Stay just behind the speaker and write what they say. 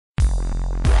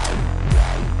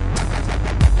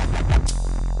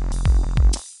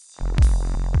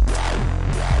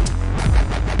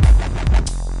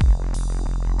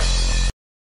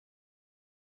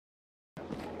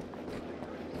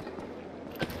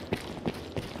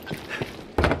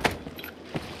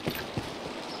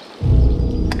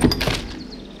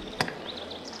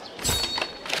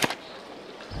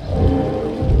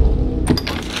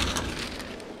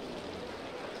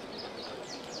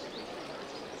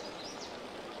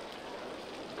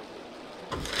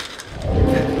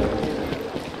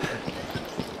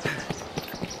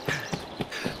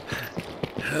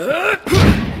Thus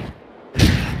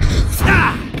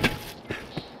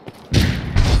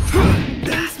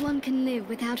one can live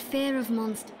without fear of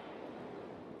monsters.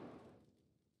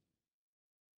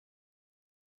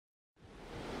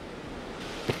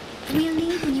 We'll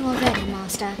leave when you are ready,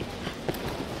 Master.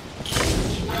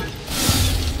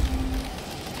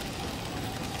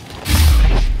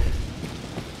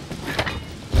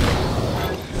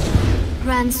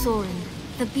 Grand Sorin,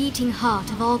 the beating heart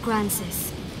of all Gransys.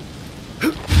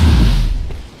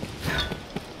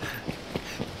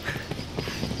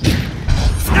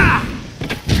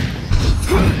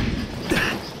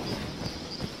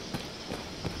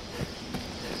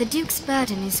 The Duke's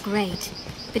burden is great.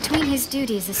 Between his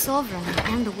duties as sovereign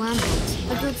and the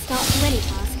wormhole, a good start to any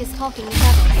task is talking with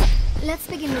others. Let's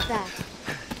begin with that.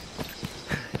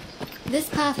 This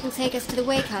path will take us to the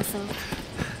Way Castle.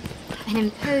 An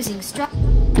imposing structure.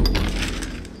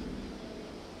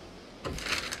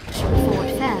 Forward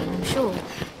fair, I'm sure.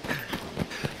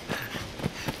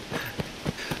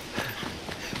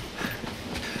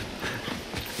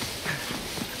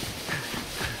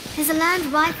 There's a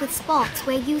land rife with spots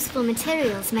where useful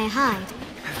materials may hide.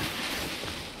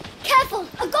 Careful!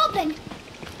 A goblin!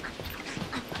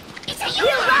 It's a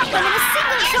real goblin in a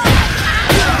single shot!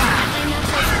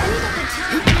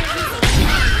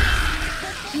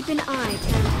 Keep an eye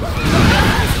turned.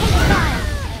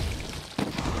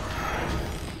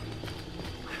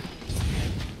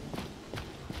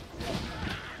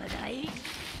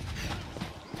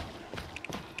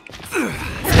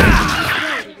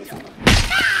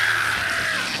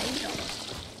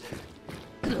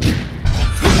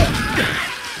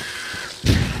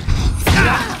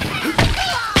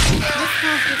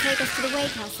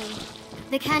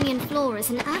 The canyon floor is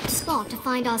an apt spot to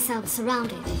find ourselves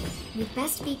surrounded. We'd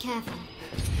best be careful.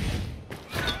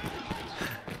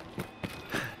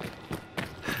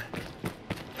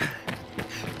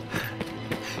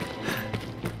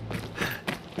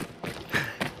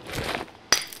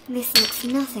 This looks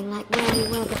nothing like where we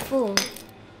were before.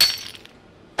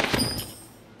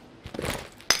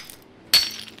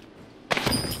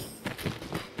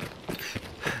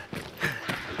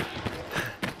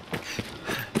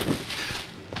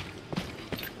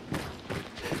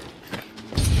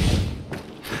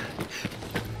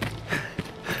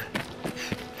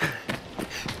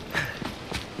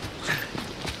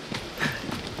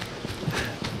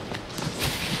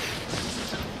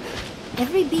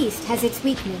 Every beast has its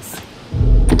weakness.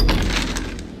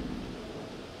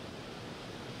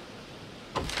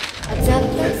 Observe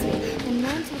closely and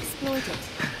learn to exploit it.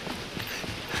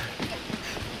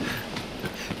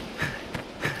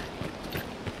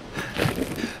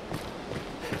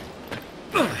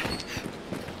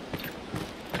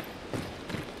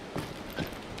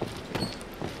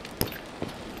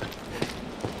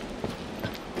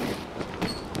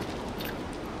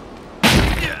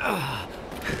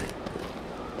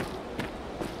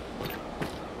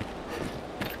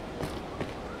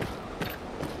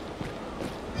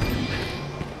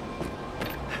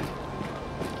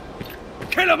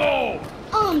 Kill them all!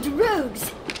 Armed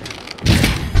rogues!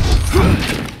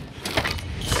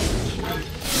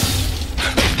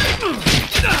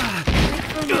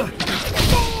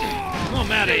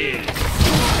 I'm out of here!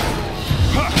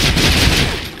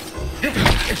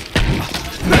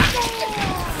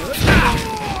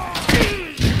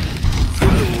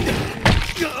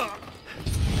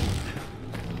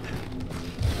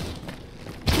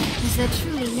 Is there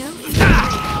truly no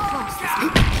cross this?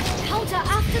 Counter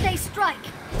after they strike!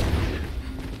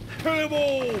 Kill them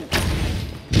all!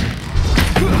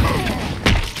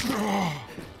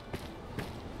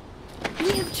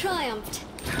 We have triumphed.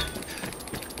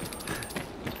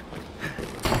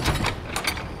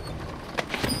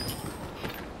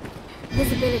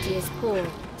 Visibility is poor.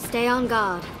 Stay on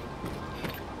guard.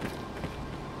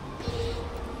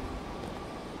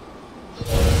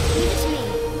 Leave it to me.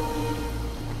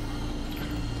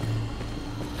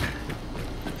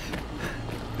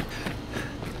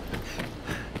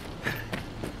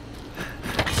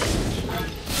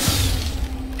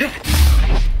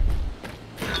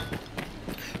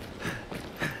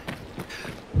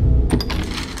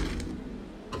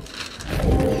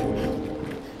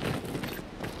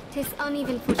 Tis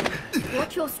uneven footing.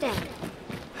 Watch your step.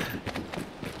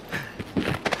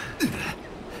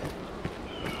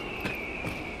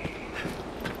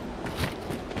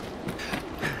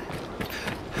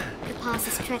 The pass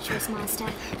is treacherous, Master.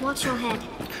 Watch your head.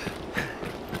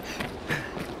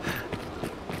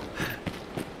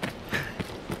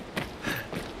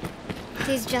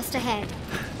 Tis just ahead.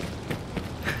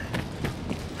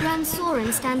 Grand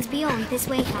Sorin stands beyond this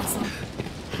way castle.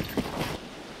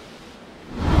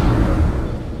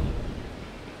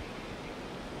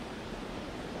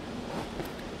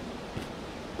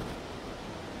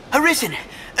 Arisen!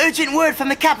 Urgent word from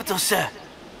the capital, sir.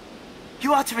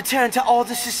 You are to return to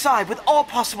Aldous' side with all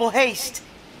possible haste.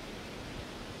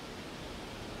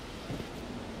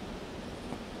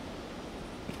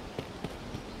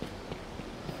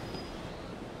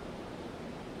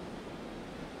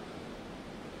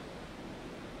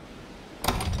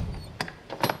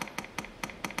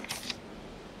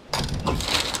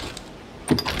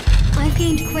 I've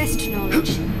gained quest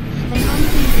knowledge. Then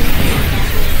unpleasing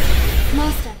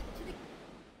Master.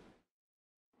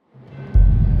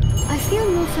 I feel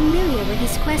more familiar with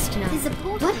his quest now.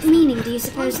 What meaning do you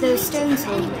suppose those stones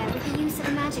hold? Anywhere with the use of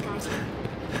a magic item.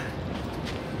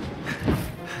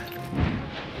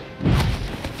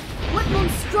 What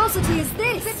monstrosity is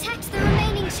this? Protect the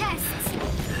remaining chests.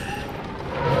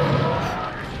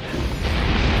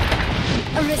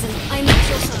 Arisen, I'm at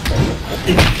your side.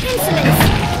 Insolence!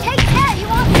 Take care, you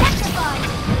are petrified!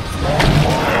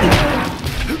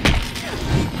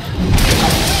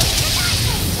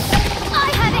 I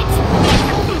have it!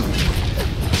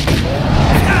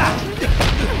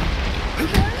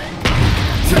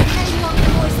 Anyone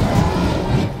poisoned.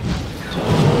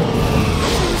 I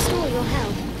shall restore your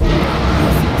health.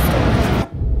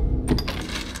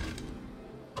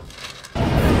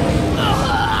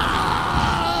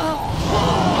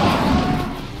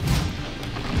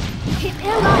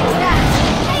 Like that!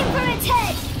 Aim for its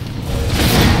head!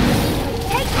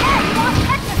 Take care, you are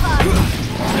petrified!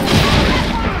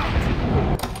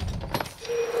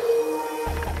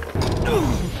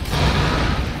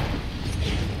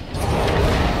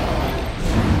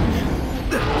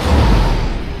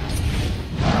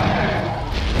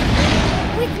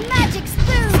 With magic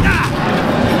spoon!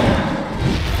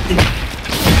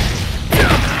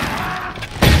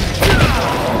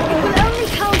 It will only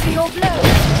counter your blows!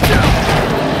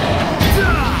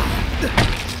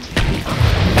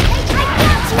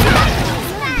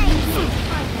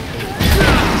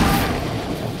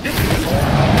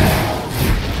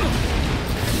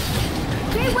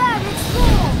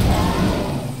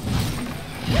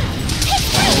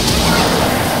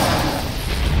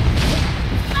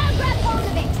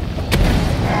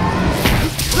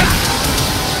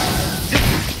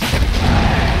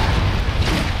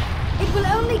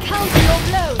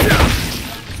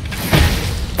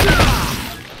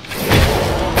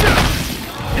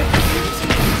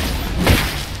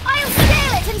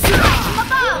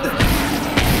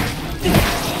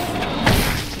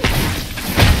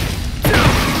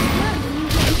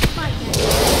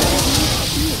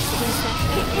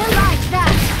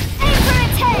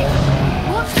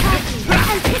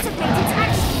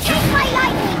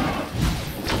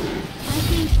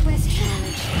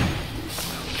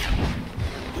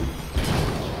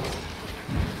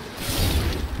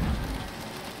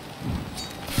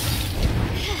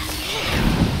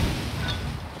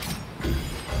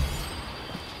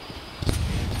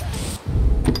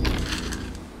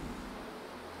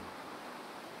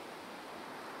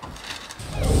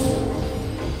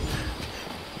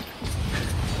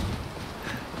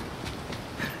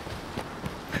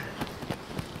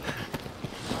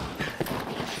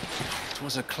 It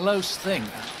was a close thing.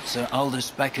 Sir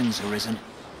Aldous beckons, Arisen.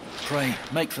 Pray,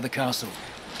 make for the castle.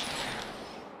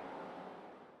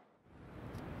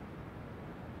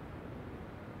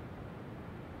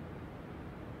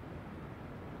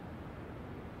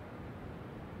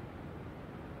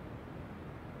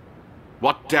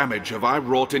 What damage have I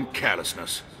wrought in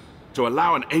carelessness to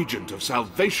allow an agent of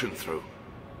salvation through?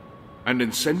 And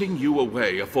in sending you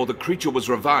away afore the creature was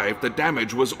revived, the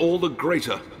damage was all the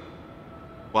greater.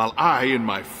 While I, in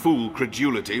my fool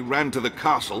credulity, ran to the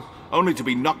castle, only to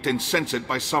be knocked insensate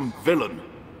by some villain.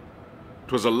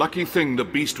 'Twas a lucky thing the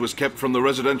beast was kept from the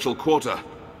residential quarter.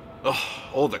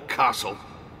 Or the castle.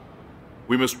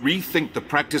 We must rethink the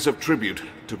practice of tribute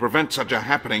to prevent such a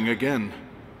happening again.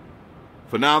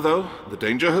 For now, though, the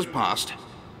danger has passed.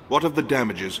 What of the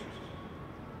damages?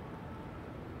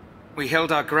 We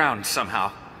held our ground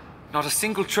somehow. Not a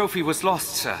single trophy was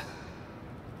lost, sir.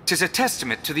 'Tis a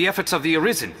testament to the efforts of the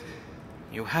Arisen.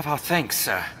 You have our thanks,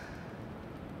 sir.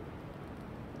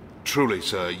 Truly,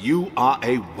 sir, you are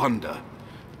a wonder.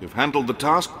 You've handled the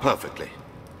task perfectly.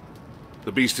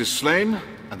 The beast is slain,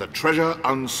 and the treasure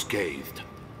unscathed.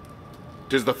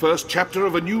 'Tis the first chapter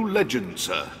of a new legend,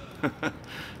 sir.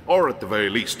 Or at the very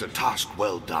least, a task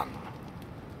well done.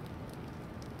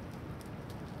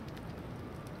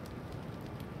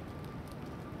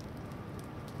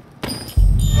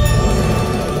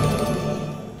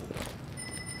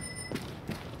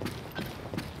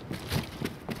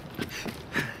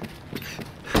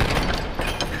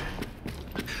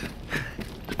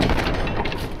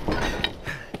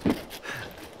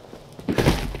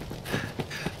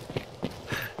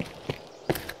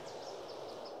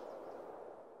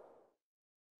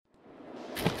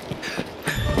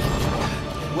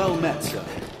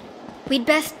 We'd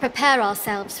best prepare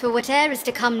ourselves for whate'er is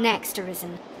to come next,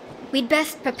 Arisen. We'd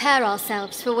best prepare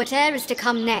ourselves for whate'er is to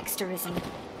come next, Arisen.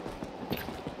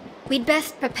 We'd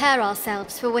best prepare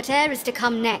ourselves for whate'er is to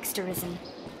come next, Arisen.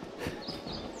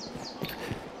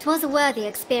 'Twas a worthy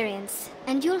experience,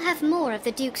 and you'll have more of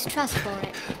the Duke's trust for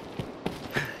it.